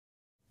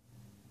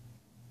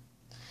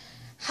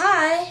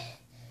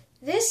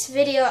this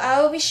video,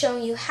 I will be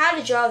showing you how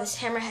to draw this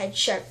hammerhead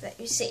shark that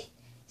you see.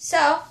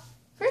 So,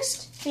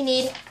 first, we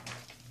need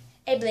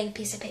a blank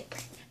piece of paper.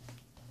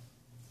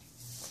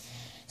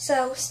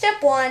 So,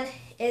 step one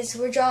is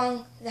we're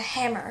drawing the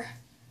hammer.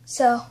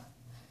 So,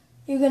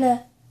 you're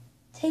gonna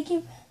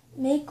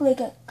make like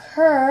a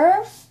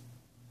curve,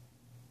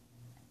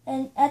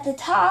 and at the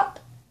top,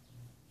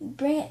 you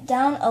bring it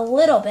down a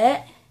little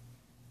bit.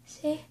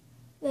 See?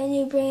 Then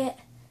you bring it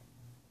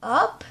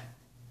up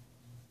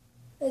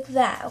like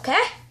that,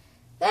 okay?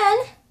 Then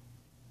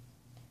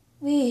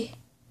we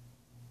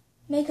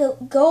make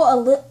it go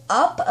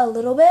up a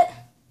little bit,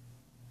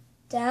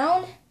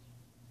 down,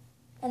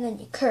 and then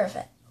you curve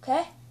it,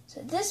 okay?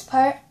 So this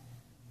part,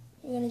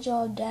 you're going to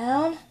draw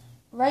down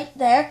right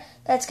there.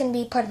 That's going to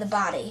be part of the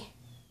body.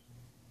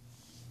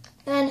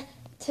 Then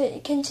to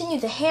continue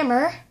the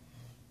hammer,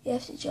 you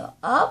have to draw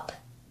up,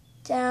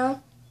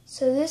 down.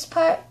 So this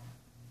part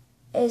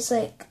is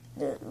like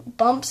the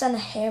bumps on the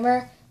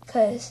hammer,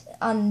 because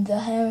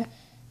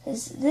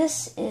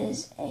this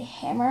is a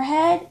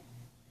hammerhead.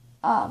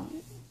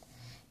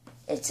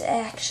 It's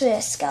actually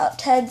a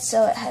scalloped head,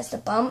 so it has the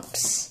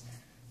bumps.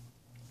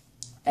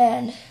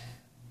 And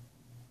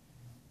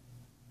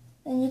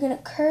then you're going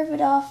to curve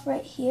it off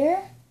right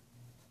here,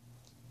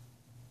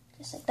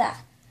 just like that,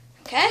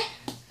 okay?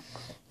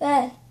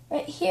 Then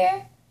right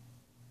here,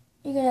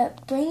 you're going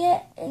to bring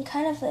it and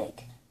kind of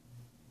like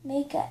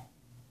make an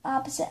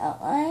opposite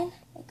outline,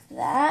 like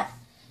that.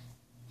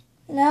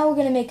 Now we're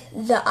going to make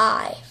the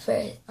eye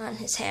on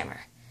his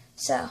hammer.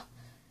 So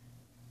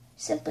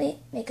simply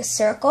make a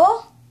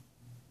circle,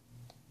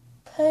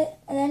 and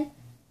then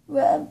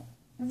rub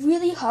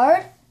really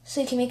hard so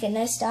you can make a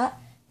nice dot,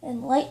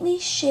 and lightly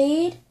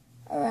shade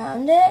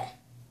around it.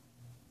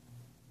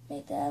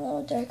 Make that a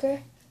little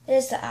darker.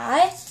 There's the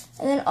eye,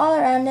 and then all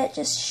around it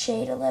just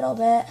shade a little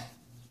bit.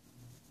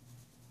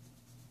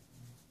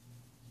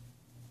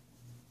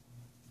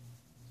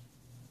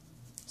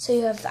 So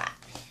you have that.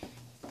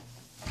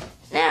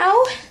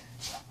 Now,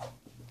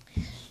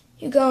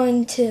 you're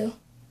going to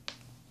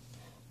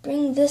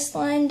bring this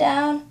line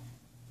down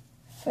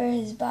for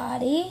his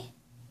body,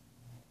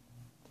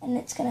 and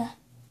it's going to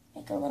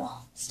make a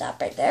little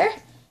stop right there.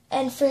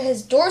 And for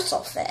his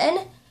dorsal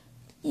fin,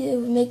 you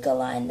make a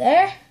line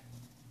there,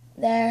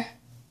 there,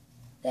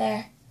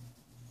 there,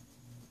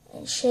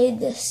 and shade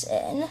this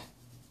in.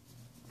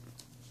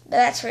 But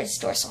that's for his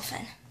dorsal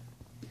fin.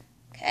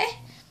 Okay?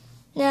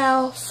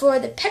 Now, for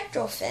the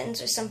pectoral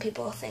fins, or some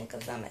people think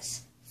of them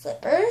as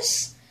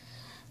flippers,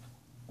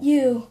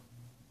 you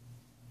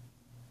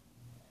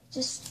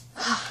just,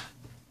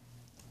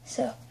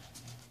 so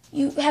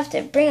you have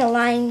to bring a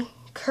line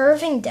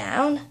curving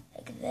down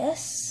like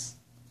this.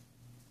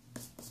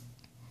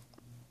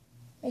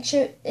 Make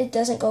sure it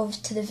doesn't go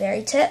to the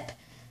very tip,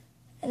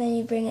 and then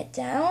you bring it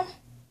down,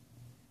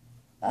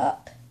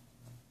 up,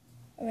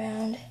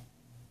 around,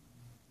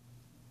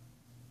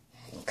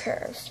 and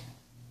curve.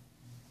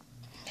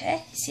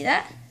 Okay, see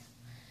that?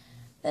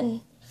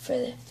 Then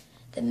for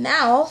the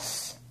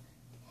mouth,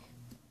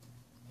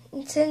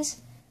 and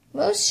since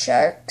most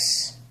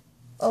sharks,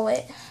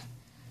 for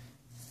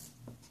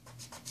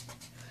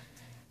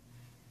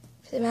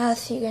the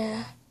mouth you're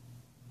gonna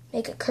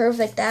make a curve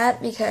like that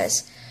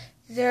because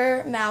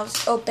their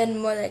mouths open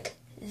more like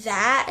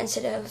that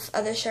instead of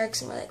other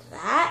sharks more like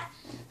that,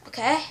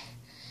 okay?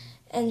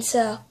 And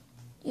so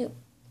you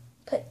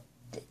put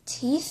the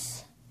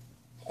teeth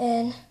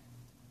in.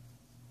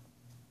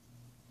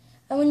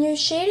 And when you're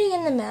shading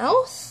in the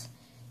mouth,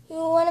 you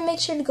want to make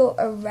sure to go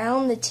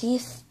around the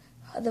teeth.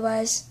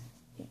 Otherwise,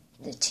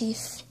 the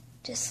teeth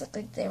just look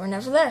like they were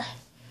never there.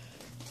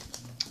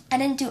 I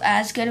didn't do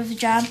as good of a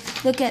job.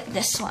 Look at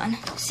this one.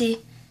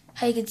 See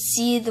how you could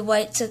see the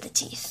whites of the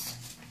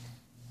teeth.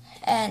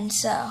 And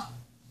so,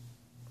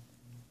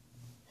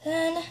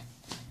 then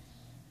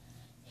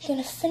you're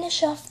going to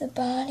finish off the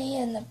body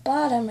and the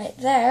bottom right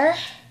there.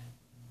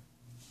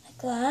 Like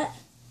that.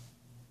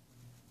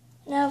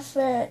 Now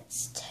for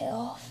its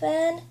tail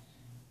fin,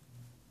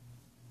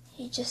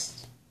 you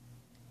just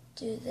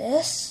do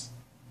this.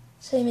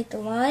 So you make the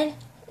line,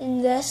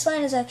 and this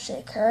line is actually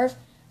a curve,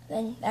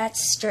 then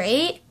that's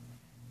straight.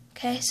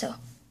 Okay, so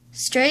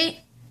straight,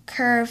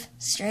 curve,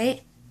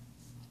 straight.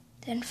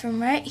 Then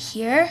from right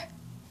here,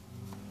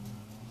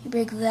 you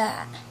break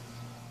that.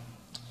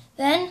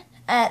 Then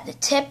at the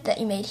tip that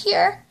you made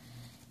here,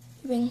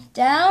 you bring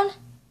down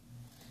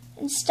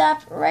and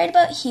stop right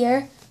about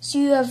here, so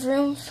you have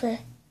room for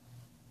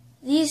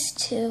these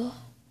two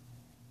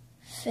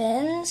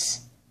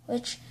fins,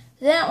 which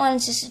that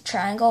one's just a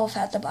triangle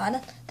without the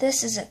bottom.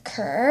 This is a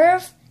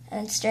curve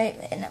and straight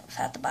and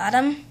without the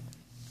bottom.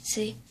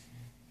 See,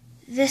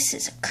 this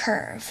is a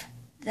curve.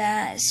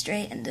 That is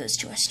straight and those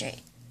two are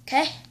straight.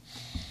 Okay?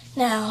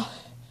 Now,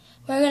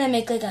 we're going to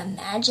make like an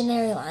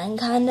imaginary line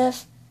kind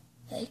of.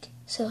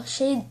 So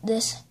shade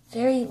this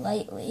very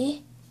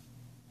lightly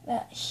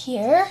about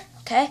here.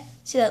 Okay?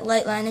 See that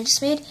light line I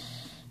just made?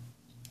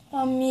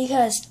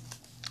 Because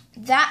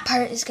that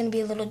part is going to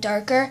be a little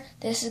darker,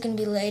 this is going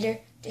to be lighter,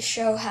 to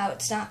show how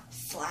it's not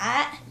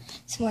flat.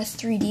 It's more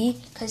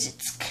 3D because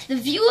it's the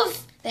view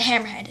of the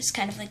hammerhead is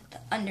kind of like the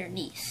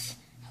underneath.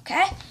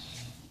 Okay?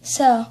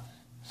 So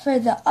for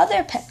the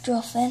other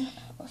pectoral fin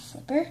or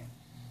flipper,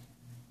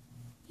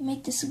 you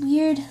make this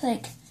weird,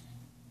 like,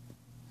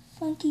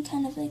 funky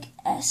kind of like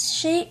S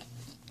shape.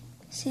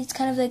 See, it's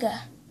kind of like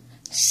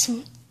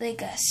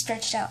a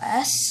stretched out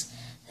S.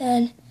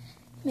 Then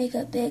make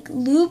a big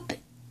loop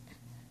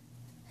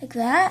like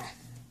that,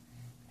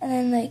 and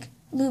then like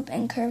loop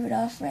and curve it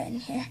off right in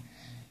here.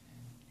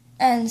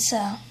 And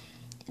so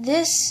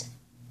this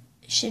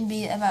should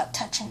be about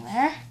touching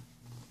there.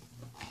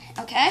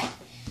 Okay?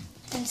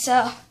 And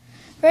so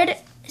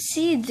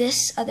see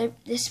this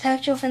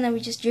pectoral fin that we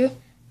just drew?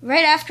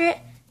 Right after it,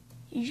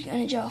 you're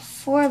gonna draw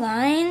 4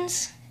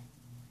 lines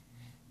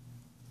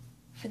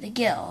for the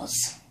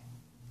gills.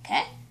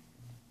 Okay?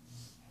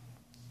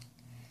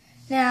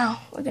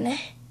 Now we're gonna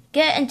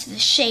get into the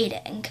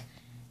shading.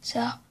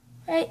 So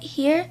right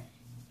here,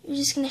 you're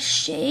just gonna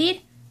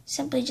shade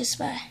simply just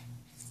by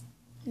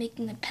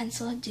making the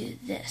pencil do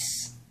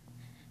this.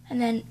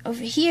 And then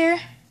over here,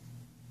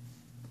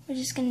 we're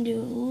just gonna do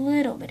a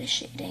little bit of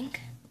shading.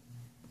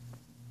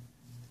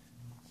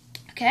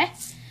 Okay?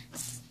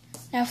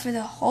 Now for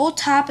the whole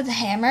top of the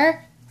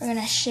hammer, we're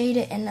gonna shade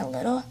it in a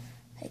little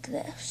like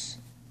this.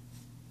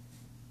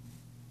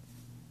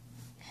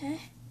 Okay?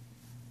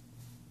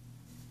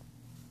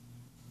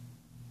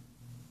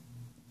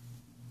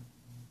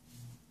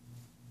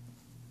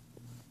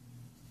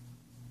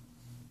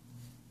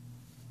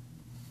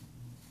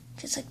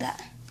 Just like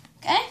that.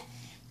 Okay?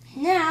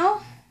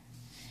 Now,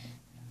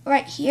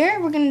 right here,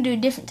 we're going to do a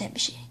different type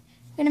of shading.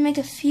 We're going to make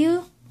a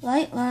few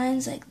light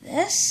lines like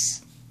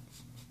this.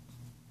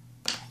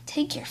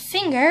 Take your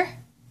finger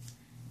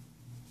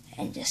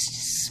and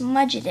just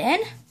smudge it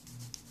in.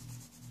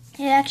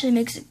 It actually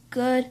makes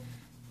a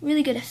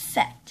really good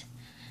effect.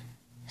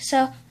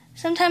 So,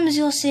 sometimes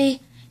you'll see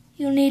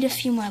you'll need a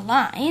few more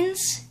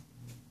lines.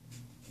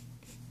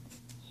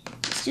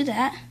 Let's do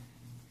that.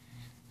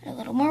 And a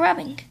little more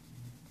rubbing.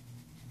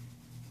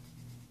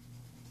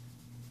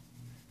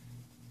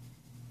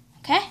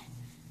 Okay?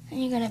 And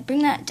you're going to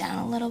bring that down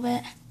a little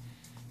bit.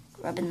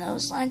 Rubbing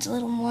those lines a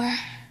little more.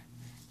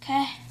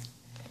 Okay?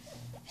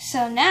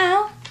 So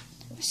now,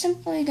 we're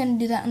simply going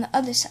to do that on the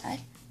other side.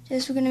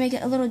 Just we're going to make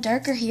it a little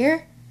darker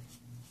here.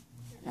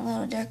 And a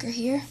little darker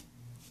here.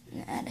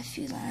 And add a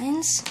few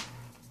lines.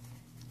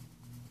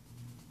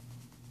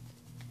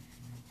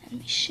 And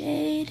we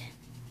shade.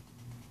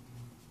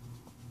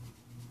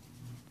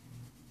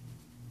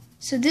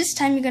 So this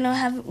time you're going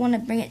to want to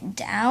bring it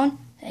down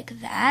like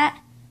that.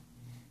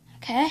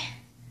 Okay.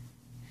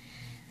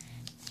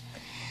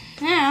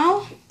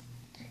 Now,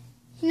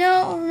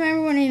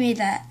 remember when we made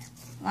that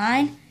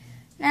line?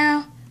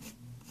 Now,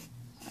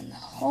 on the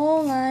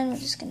whole line, we're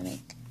just going to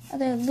make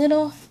other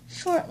little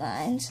short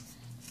lines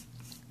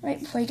right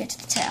before you get to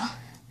the tail.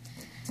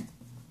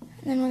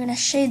 And then we're going to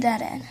shade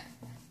that in.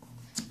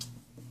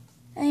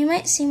 Now, you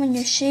might see when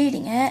you're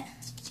shading it,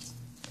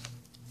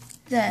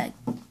 the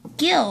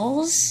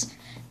gills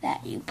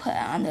that you put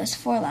on those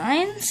 4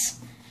 lines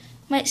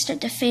might start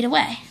to fade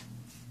away.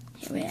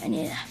 Here, wait, I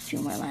need a few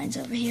more lines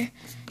over here.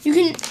 You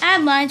can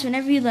add lines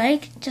whenever you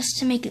like, just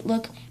to make it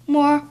look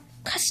more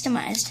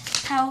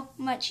customized, how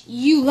much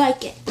you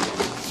like it.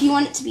 If you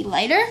want it to be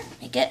lighter,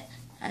 make it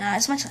not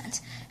as much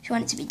lines. If you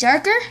want it to be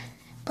darker,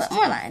 put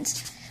more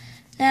lines.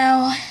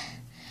 Now,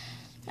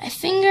 my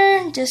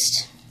finger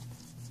just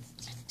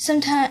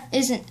sometimes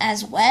isn't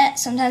as wet.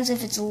 Sometimes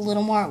if it's a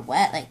little more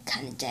wet, like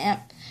kind of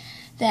damp,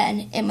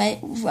 then it might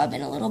rub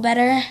in a little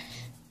better.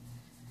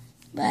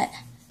 But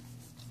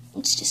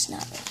it's just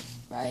not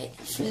right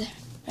for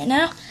right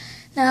now.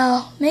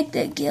 Now, make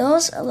the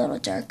gills a little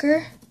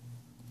darker.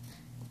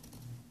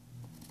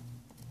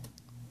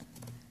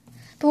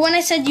 But when I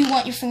said you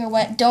want your finger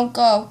wet, don't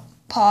go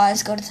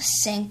pause, go to the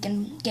sink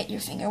and get your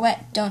finger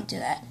wet. Don't do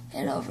that.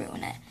 It'll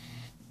ruin it.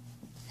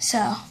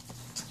 So,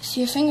 if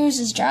your finger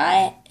is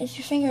dry,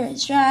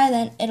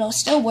 then it'll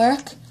still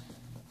work.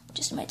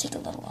 Just might take a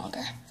little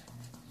longer.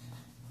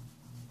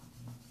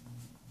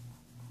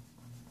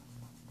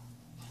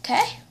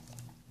 Okay?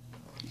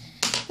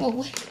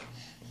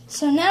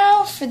 So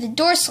now for the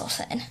dorsal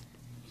fin,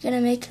 you're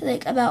gonna make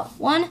like about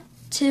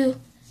 1-2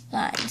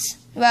 lines.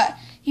 But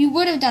you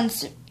would have done,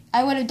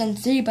 I would have done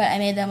 3, but I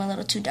made them a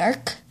little too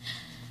dark.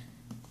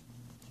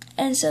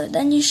 And so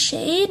then you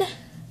shade.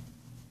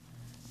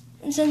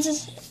 And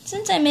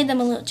since I made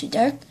them a little too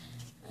dark,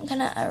 I'm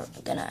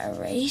gonna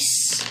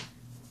erase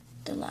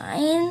the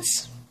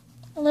lines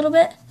a little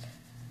bit.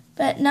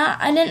 But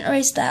I didn't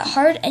erase that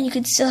hard, and you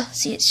could still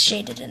see it's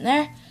shaded in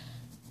there.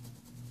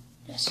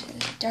 Just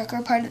the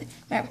darker part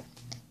remember,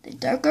 the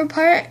darker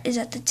part is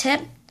at the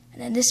tip,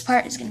 and then this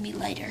part is going to be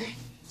lighter.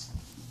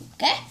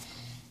 Okay?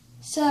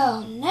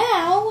 So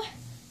now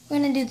we're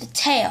going to do the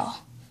tail.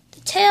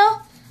 The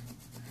tail,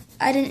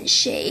 I didn't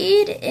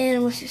shade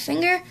in with your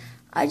finger.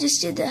 I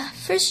just did the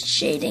first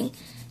shading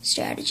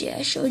strategy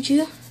I showed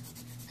you,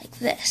 like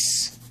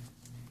this.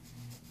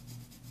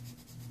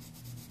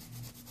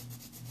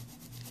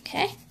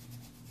 Okay,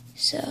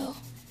 so I'm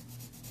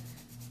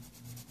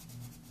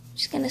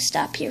just going to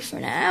stop here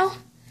for now,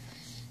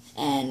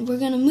 and we're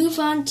going to move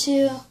on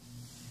to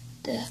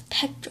the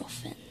pectoral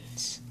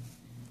fins.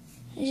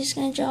 I'm just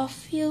going to draw a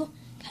few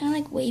kind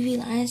of like wavy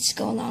lines to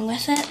go along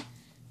with it,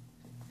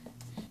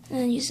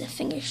 and then use the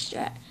finger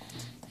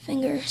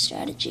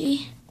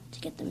strategy to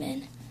get them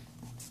in.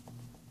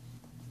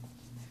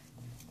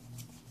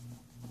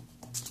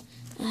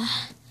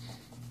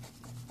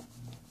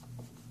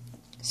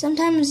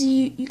 Sometimes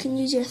you can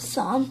use your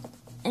thumb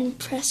and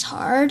press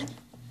hard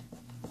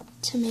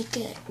to make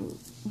it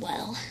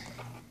well.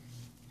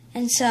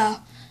 And so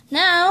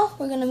now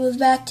we're going to move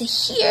back to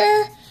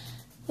here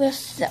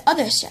with the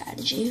other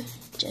strategy,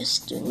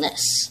 just doing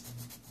this.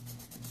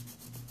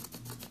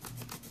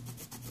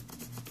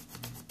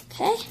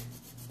 Okay?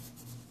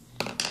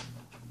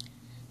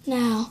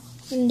 Now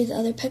we're going to do the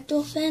other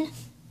pectoral fin.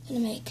 I'm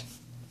going to make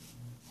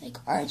like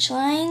arch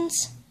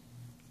lines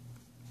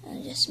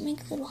and just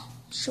make little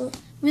short,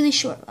 really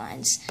short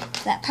lines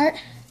for that part,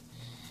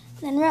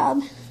 and then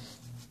rub.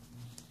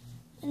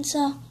 And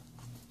so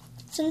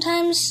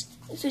sometimes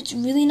if it's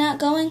really not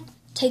going,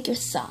 take your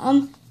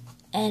thumb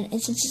and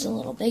since it's a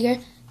little bigger,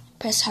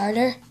 press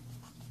harder,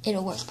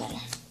 it'll work better.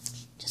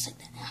 Just like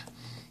that. Now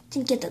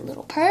didn't get that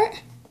little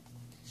part.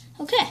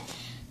 Okay,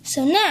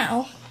 so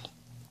now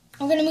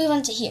we're going to move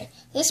on to here.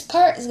 This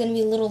part is going to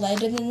be a little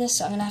lighter than this,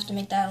 so I'm going to have to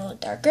make that a little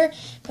darker.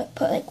 But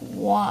put like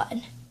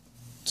 1,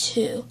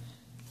 2,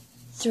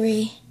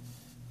 3,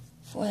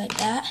 4 like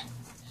that.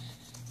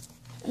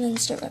 And then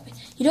start rubbing.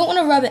 You don't want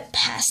to rub it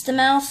past the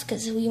mouth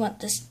because we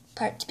want this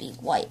part to be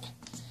white.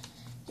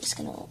 Just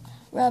going to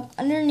rub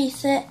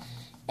underneath it,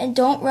 and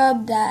don't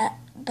rub that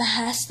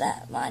past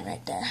that line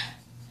right there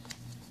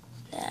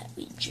that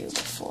we drew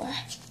before.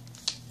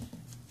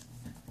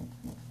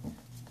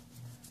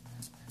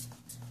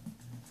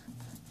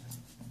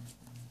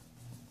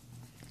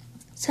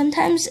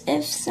 Sometimes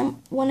if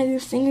one of your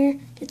finger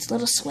gets a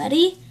little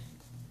sweaty,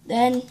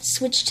 then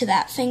switch to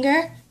that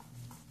finger,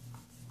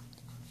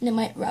 and it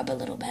might rub a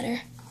little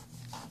better.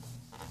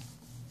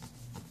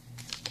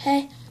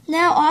 Okay,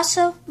 now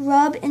also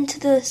rub into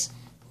those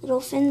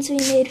little fins we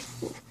made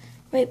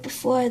right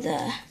before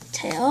the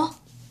tail.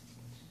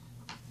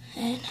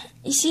 And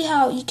you see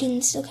how you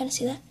can still kind of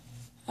see that?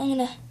 I'm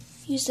going to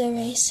use the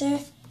eraser,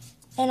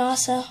 and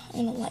also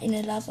I'm going to lighten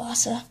it up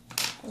also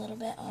a little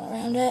bit all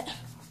around it.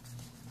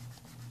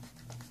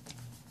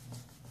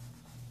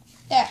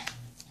 There.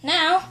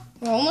 Now,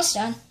 we're almost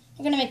done.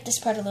 We're going to make this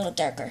part a little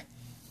darker.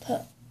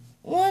 Put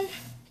 1,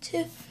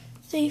 2,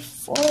 3,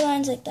 4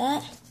 lines like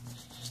that.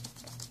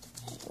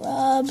 And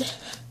rub.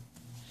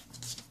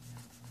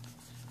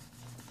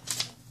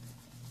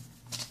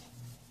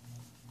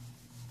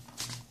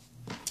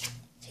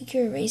 Take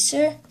your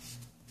eraser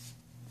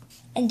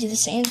and do the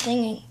same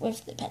thing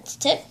with the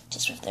pencil tip,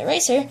 just with the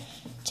eraser,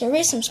 to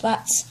erase some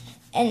spots.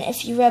 And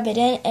if you rub it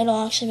in,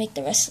 it'll actually make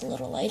the rest a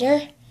little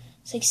lighter.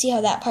 So you can see how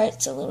that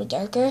part's a little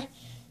darker.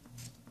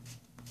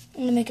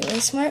 I'm going to make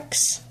erase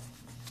marks.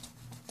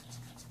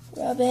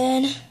 Rub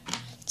in.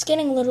 It's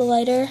getting a little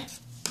lighter.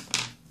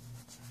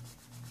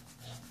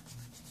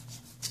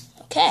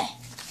 Okay.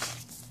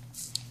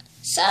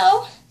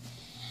 So,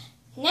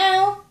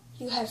 now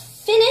you have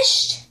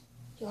finished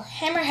your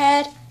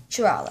hammerhead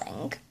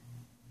drawing.